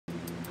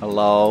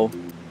Hello?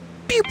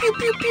 Pew pew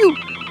pew pew!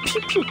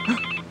 Pew pew!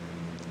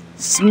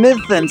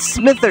 Smith and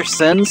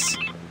Smitherson's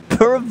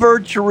per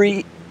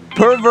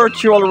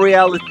virtual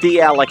reality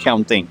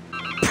accounting.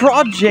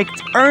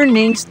 Project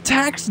earnings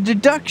tax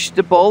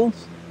deductible.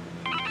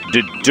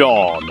 The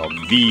dawn of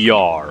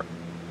VR.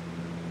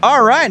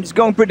 Alright, it's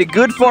going pretty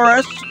good for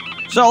us.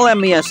 So let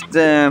me just,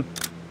 ooh.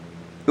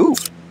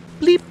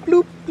 Bleep,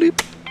 bloop, bleep.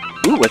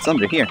 Ooh, what's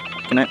under here?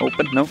 Can I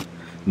open? No.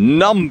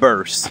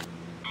 Numbers.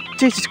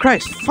 Jesus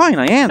Christ, fine,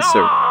 I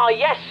answered. Ah,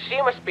 yes,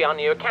 you must be our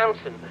new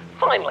accountant.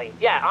 Finally,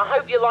 yeah, I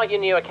hope you like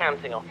your new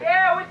accounting office.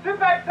 Yeah, we're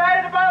super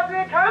excited about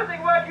the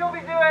accounting work you'll be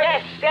doing.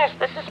 Yes,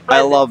 this is splendid. I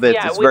love it,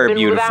 yeah, it's very we've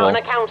been beautiful.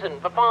 without an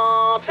accountant for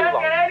far too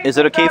long. Is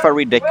it okay if I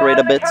redecorate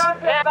a bit?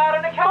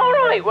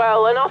 Alright,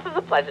 well, enough of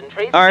the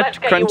pleasantries. Alright, Let's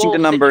get crunching you all the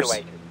numbers.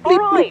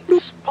 Alright,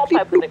 pop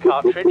open the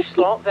cartridge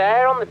slot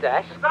there on the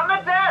desk. It's on the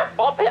desk.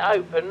 Pop it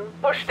open,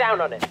 push down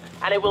on it,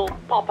 and it will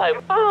pop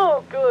open.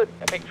 Oh, good.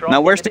 A big drawer.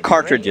 Now, where's the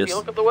cartridges? If you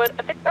look at the word,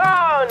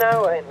 oh,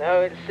 no, wait,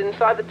 no, it's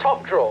inside the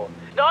top drawer.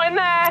 It's not in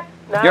there.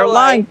 No You're way.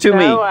 lying to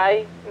me. No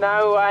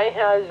way,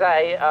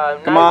 Jose.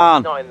 Come no,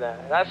 on. It's not in there.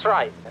 That's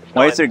right.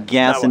 Why is there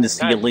gas in the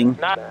ceiling?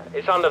 No,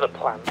 it's under the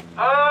plant.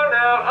 Oh, no.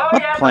 Oh,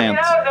 What yeah, plant?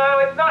 No,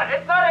 it's not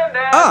in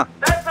there. Ah,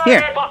 That's not here.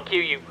 it. Fuck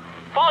you.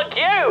 Fuck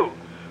you.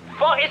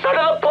 It's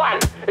under the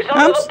plant. It's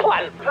under the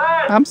plant.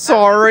 I'm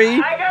sorry.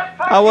 I guess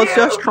fuck I was you.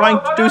 just trying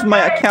to do my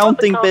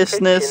accounting Cartridge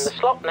business. In the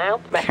slot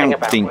now.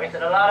 Accounting.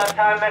 Wasted a lot of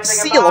time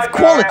messing Seal of about.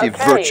 quality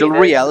Okay, virtual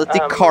then, reality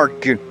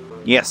card.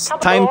 Yes,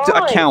 time to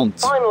Alright, account.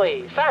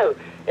 Finally. So,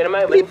 in a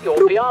moment, your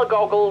VR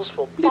goggles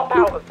will pop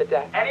out of the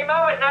deck. Any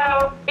moment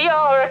now.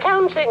 VR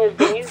accounting has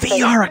been used.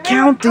 VR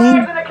accounting?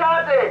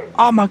 Accounting.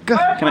 Oh my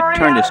god, can I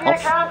turn this off?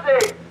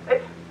 Accounting.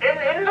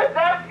 It's in the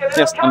desk.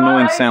 Just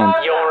annoying sound.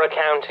 Your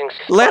accounting.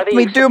 Let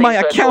me do my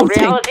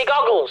accounting. Reality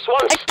goggles.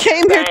 Once I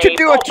came here to they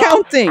do pop up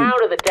accounting.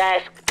 Out of the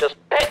desk, just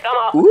pick them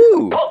up,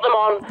 Ooh, put them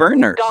on,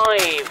 burners.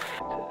 dive.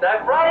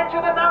 Dive right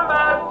into the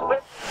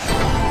numbers.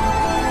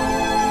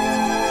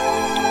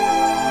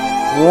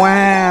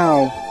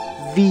 Wow,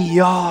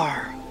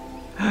 VR.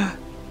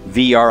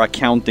 VR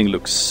accounting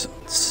looks.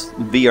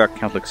 VR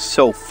account looks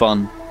so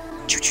fun.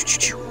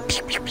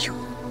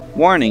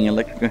 Warning: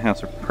 electrical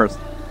hazard person.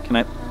 Can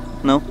I?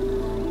 No.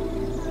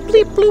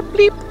 Bleep bloop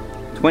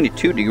bleep.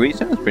 22 degrees.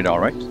 That's pretty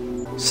alright.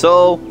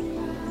 So,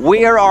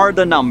 where are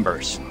the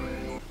numbers?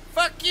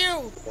 Fuck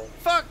you!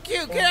 Fuck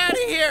you! Get out of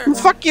here!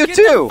 Fuck you Get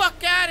too! the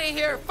fuck out of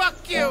here!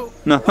 Fuck you!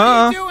 Uh-huh. What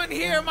are you doing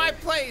here in my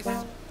place?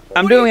 I'm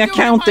What are doing you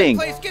accounting. in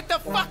my place? Get the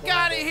fuck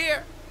out of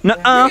here!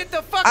 Nuh-uh. Get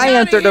the fuck I outta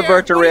entered the here.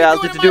 virtual What are you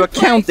reality doing to in do my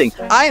accounting.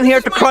 place? I'm here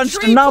This to is my crunch the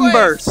dream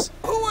numbers. place.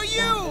 Who are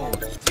you?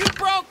 You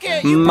broke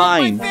it. You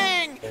Mine. broke my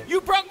thing.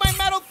 You broke my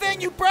metal thing.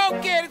 You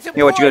broke it. It's important.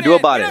 Yeah, what you gonna do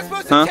about You're it?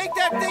 not supposed Huh? to take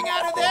that thing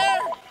out of there.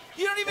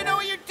 You don't even know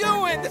what you're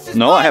doing. This is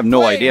No, my I have no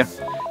place. idea.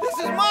 This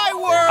is my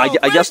world. I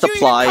Where just did you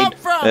even applied, come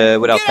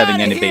from? without Get having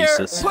outta any here.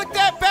 basis. Put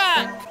that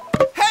back.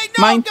 Hey,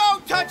 no, Mine.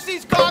 don't touch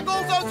these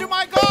goggles. Those are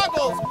my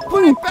goggles.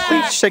 Put it back.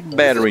 Please check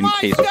battery in This is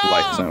case my of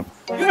light stuff. zone.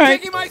 You're Alright.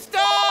 taking my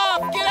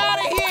stuff. Get out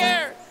of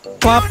here.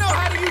 Plop. You don't know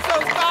how to use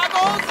those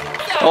goggles.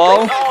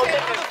 Hello? Oh,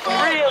 this is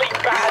really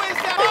bad.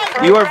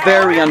 You are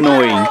very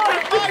annoying.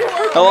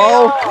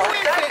 Hello? Who is it?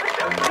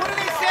 What are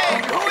they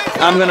saying? Who is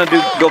it? I'm gonna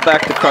go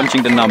back to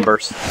crunching the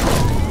numbers.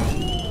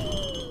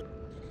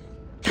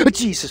 Oh,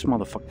 Jesus,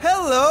 motherfucker.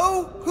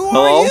 Hello? Who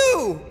Hello? are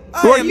you?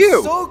 Who are you? I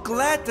am so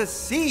glad to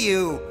see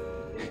you.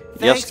 Just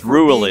Thanks for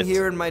rule being it.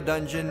 here in my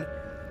dungeon.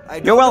 I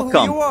don't You're know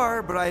welcome. who you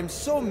are, but I am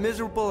so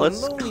miserable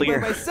Let's and lonely clear.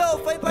 by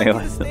myself. I'd like you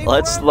to stay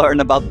Let's for a- learn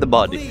about the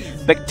body.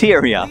 Please.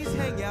 Bacteria. Please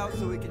hang out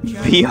so we can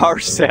chat VR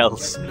about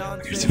cells.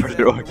 nonsense Here's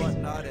further and on.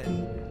 whatnot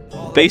and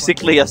all the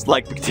Basically, fun just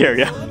like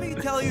bacteria. stuff. Let me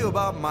tell you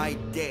about my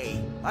day.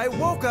 I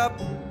woke up.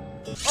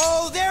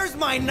 Oh, there's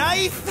my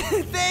knife.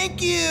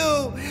 Thank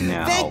you.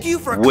 Now, Thank you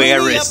for where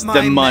cleaning is up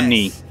the my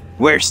money? mess.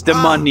 Where's the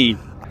money?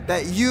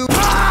 That you.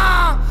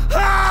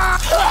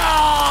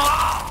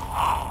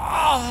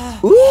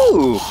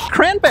 Ooh,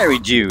 cranberry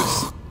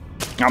juice.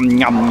 Yum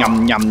yum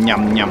yum yum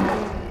yum yum.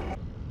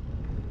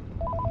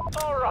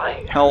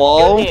 Alright.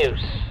 Hello? Good news.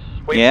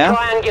 We've Yeah?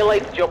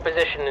 triangulated your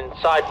position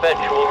inside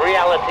virtual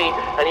reality,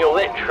 and you're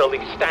literally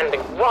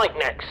standing right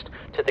next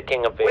to the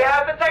King of VR. We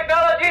have the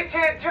technology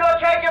to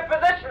locate your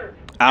position.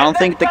 I don't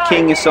think the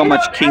king is so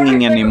much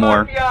kinging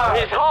anymore.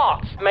 His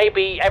heart.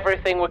 Maybe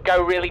everything would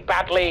go really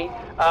badly.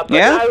 But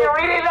Yeah? no, You're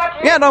really lucky.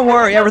 Yeah, don't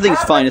worry,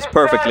 everything's fine. It's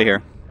perfectly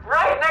here.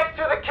 Right next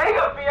to the king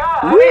of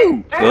VR. Woo!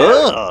 Dude,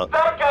 Ugh.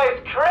 that guy's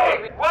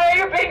crazy. Why are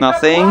you being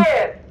Nothing. so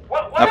quiet?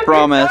 What I have you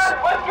promise. done?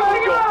 What's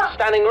going You're on?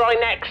 standing right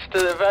next to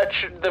the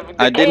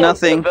I did king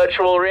nothing. of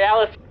virtual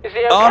reality. Is he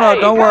okay? Oh no,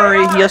 don't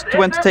worry. He just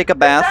went to take a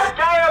bath. Is that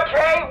guy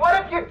okay? What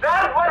have you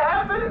done? What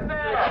happened in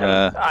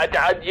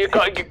there? You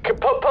put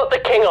the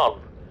king on.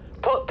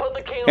 Put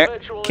the king Here, on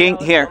virtual king,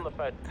 reality here. on the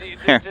phone.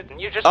 Here.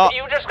 You just Oh.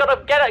 you just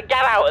gotta get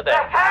out of There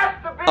there. has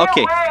to be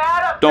Okay, a way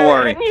out of don't there.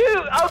 worry. And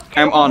you,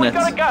 okay, I'm well, on we it.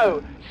 gotta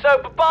go. So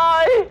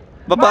bye.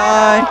 Bye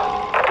bye.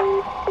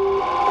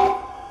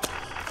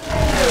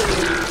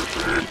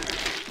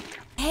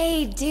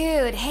 Hey,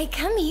 dude. Hey,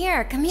 come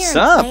here. Come here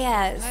Sup?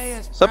 and play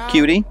us. Sup,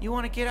 cutie? You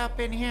want to get up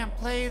in here and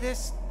play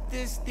these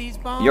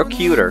bones? You're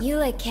cuter. You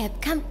like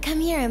Kip. Come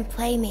here and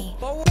play me.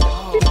 Oh,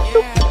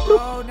 yeah,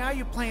 bro. Now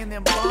you're playing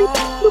them bones.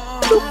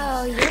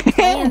 Oh, you're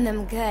playing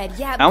them good.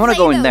 Yeah, I wanna play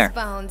go in those there.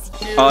 Bones.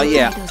 Oh, You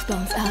yeah. play those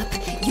bones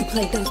up. You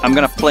play those I'm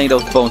gonna bones play down.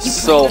 those bones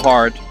so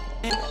hard.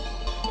 Keep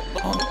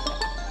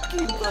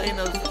playing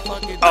those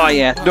fucking Oh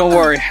yeah, don't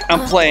worry.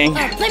 I'm playing.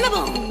 Play my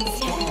bones.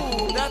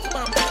 Oh, that's what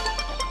I'm...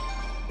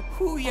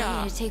 I'm Hoo-yah.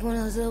 gonna take one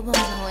of those little bones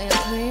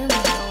and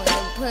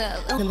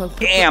I'm gonna put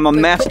them. Yeah, I'm a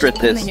master at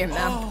Put them this. in your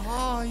mouth.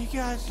 Oh, you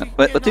guys.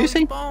 What do you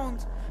say?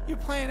 Bones. You're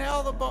playing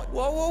all the bones.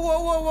 Whoa, whoa, whoa,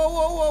 whoa, whoa,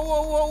 whoa, whoa,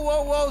 whoa, whoa,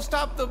 whoa, whoa!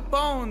 Stop the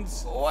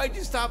bones. Why'd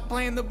you stop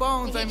playing the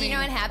bones? Do you know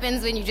what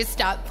happens when you just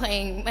stop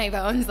playing my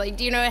bones? Like,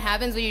 do you know what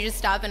happens when you just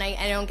stop and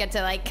I don't get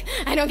to like,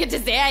 I don't get to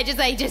say it.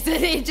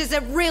 It just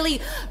really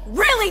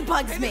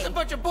bugs Hey, me. this is a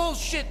bunch of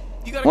bullshit.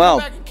 You gotta Well,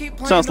 come back and keep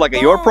playing sounds the like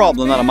your bones,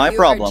 problem, not man. my You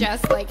problem. are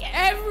just like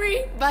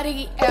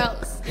everybody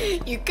else.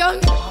 You come.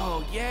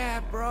 Oh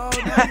yeah, bro.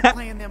 Now you're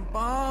playing them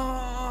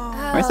bones.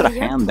 Why is there a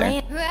hand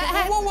there?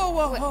 Whoa, whoa,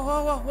 whoa, whoa,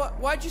 whoa, whoa, whoa!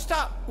 Why'd you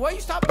stop? Why'd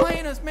you stop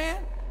playing us,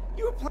 man?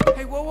 You were playing.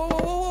 Hey, whoa, whoa, whoa,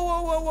 whoa, whoa,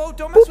 whoa, whoa, whoa!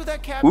 Don't mess with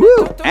that cabinet. Woo,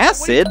 Don't,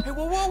 acid? Hey,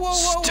 whoa, whoa, whoa,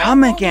 whoa,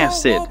 Stomach whoa, whoa,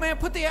 acid. Whoa, man,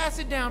 put the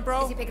acid down,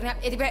 bro. Is he picking up?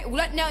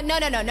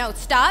 No!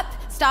 Stop!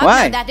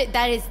 Why? No,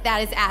 that is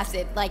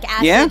acid. Like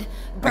acid. Yeah?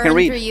 I Burn can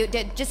read. through you.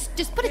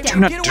 Just put it Do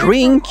down. not Get away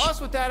drink. from us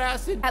with that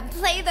acid.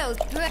 Play those.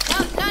 No.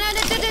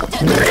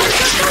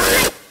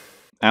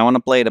 I want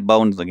to play the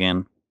bones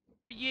again.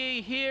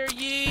 Ye, hear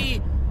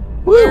ye.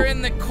 Woo. We're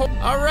in the court.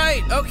 All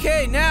right.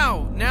 Okay.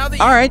 Now that.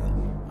 You, All right.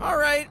 All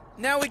right.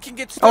 Now we can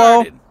get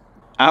Hello. started.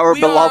 Our We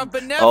are beloved.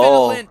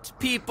 benevolent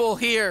people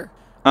here.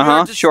 We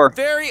are just Sure.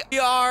 We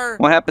are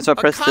What happens if I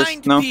a press this?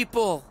 kind No.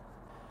 people.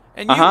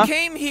 And Uh-huh. you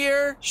came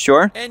here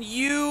Sure. and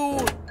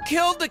you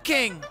killed the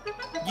king.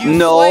 You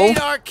No. slayed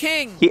our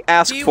king. He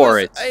asked for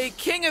was it. A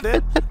king of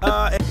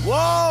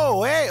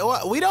Whoa, hey,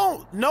 we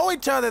don't know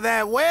each other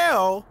that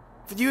well.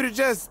 For you to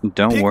just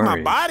Don't pick worry.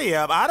 my body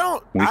up, I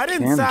We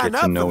didn't can sign get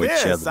up to know for each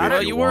this. other. I Well,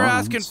 don't. you were once.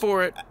 asking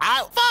for it.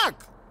 Fuck.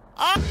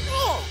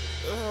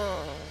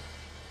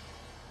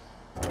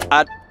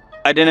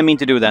 I didn't mean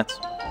to do that.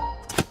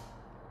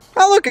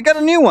 Oh look, I got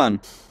a new one.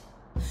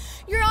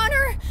 Your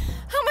Honor,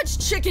 how much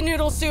chicken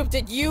noodle soup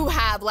did you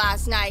have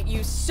last night,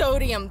 you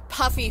sodium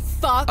puffy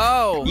fuck?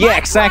 Oh. Yeah, My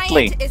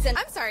exactly. client is I'm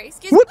sorry,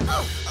 excuse What? me.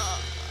 Oh,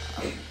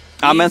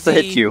 I meant to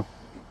hit Easy. you.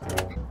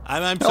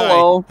 I'm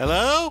Hello. sorry.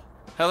 Hello?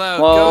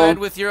 Hello. Whoa. Go ahead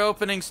with your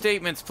opening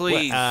statements,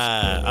 please.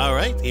 All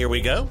right, here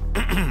we go.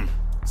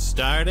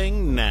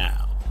 Starting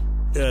now.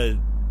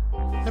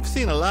 I've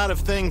seen a lot of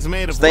things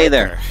made of Stay wicker.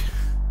 there.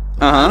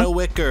 A lot Uh-huh. of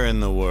wicker in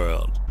the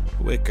world.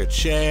 Wicker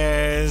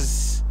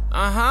chairs,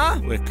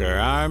 wicker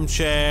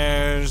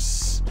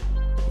armchairs,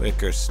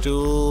 wicker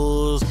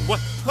stools. What?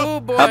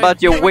 Oh boy. How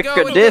about your Here we go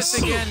wicked with this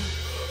disc? again.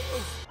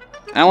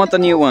 I want the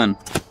new one.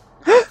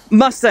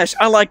 Mustache,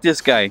 I like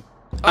this guy.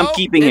 I'm Oh,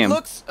 keeping him. It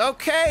looks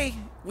okay.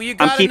 Well, you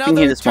got keeping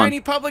another this one.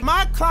 tiny public.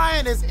 My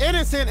client is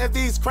innocent of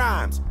these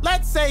crimes.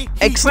 Let's say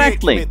he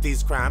Exactly. did commit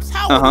these crimes.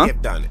 How would Uh-huh. he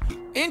have done it?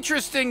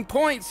 Interesting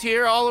points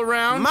here all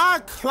around.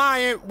 My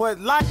client would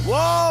like.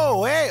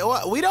 Whoa, hey,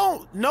 we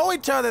don't know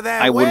each other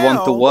that I well. would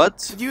want to what?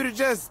 For you to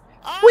just.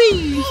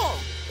 Whee!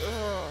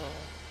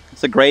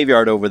 It's a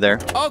graveyard over there.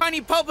 Oh,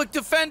 tiny public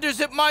defenders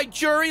at my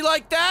jury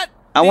like that?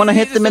 I wanna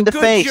hit This them is in a the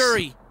good face.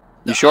 Jury.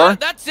 You sure?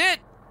 That's it.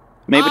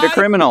 Maybe they're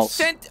criminals.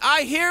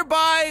 I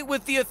hereby,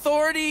 with the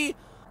authority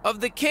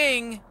of the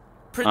king,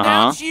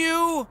 pronounce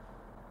you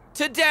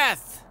to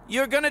death.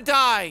 You're gonna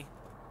die.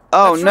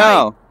 Oh That's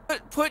no. right.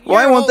 Put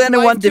Why your won't whole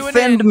anyone life to an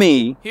defend end.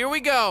 me? Here we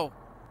go.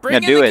 Bring Yeah,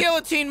 in do the it.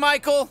 guillotine,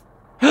 Michael.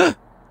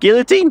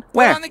 Guillotine? Put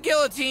Where? on the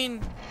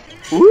guillotine.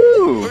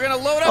 Woo! We're gonna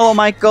load up. Oh,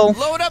 Michael.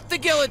 Load up the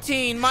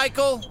guillotine,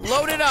 Michael.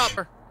 Load it up.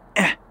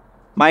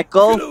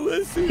 Michael,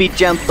 be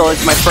gentle.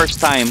 It's my first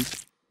time.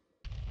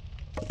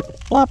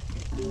 Plop.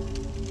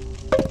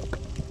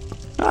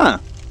 Huh.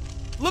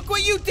 Look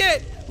what you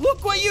did.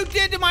 Look what you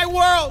did to my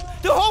world.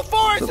 The whole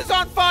forest is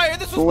on fire.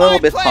 This was A little my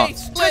bit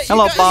place. hot. Let-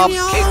 Hello, you Bob.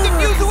 Keep the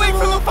fuse away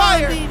from the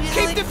fire.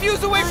 Keep the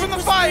fuse away from the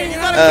fire. You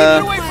gotta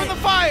keep it away from the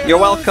fire. You're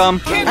welcome.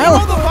 Can't Hello.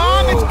 throw the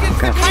bomb. It's the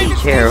Gonna kind take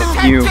of care thing of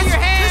that's you. attached to your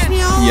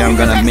hand. Yeah, I'm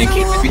gonna make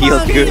you feel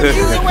Keep the fuse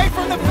good. away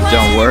from the flame.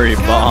 Don't worry,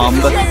 Bomb.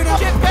 This is your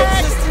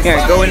shitbag.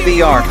 Here, go in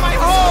VR. My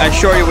home. I'm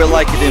sure you will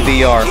like it in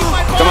VR. Keep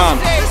my Come on,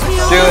 bomb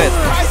safe. do it.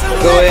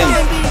 Go in.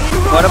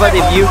 What about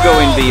if you go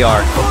in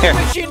VR? Here,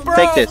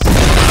 take this.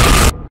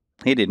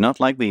 He did not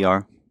like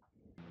VR.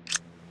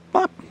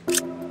 Pop.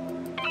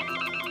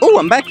 Oh,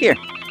 I'm back here.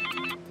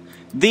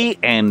 The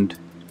end.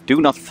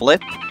 Do not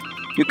flip.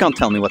 You can't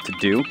tell me what to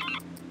do.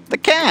 The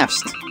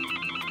cast.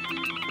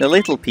 The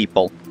little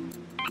people.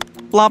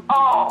 Plop.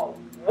 Oh,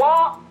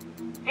 what?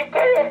 You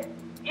did it!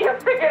 You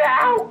figured it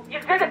out! You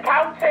did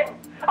accounting!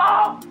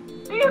 Oh,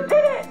 you did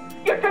it!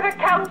 You did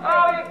accounting!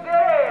 Oh, you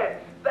did!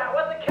 That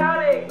was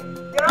accounting!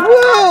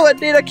 Whoa, I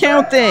did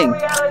accounting.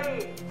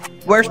 Reality!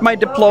 Where's my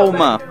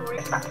diploma?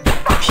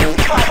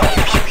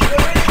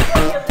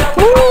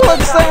 Ooh,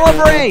 let's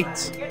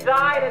celebrate! You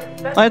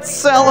died. Let's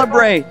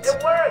celebrate!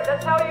 It worked.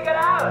 That's how you get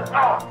out.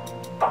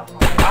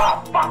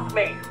 Oh, fuck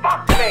me.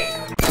 Fuck me.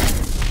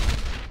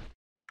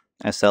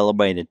 I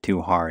celebrated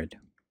too hard.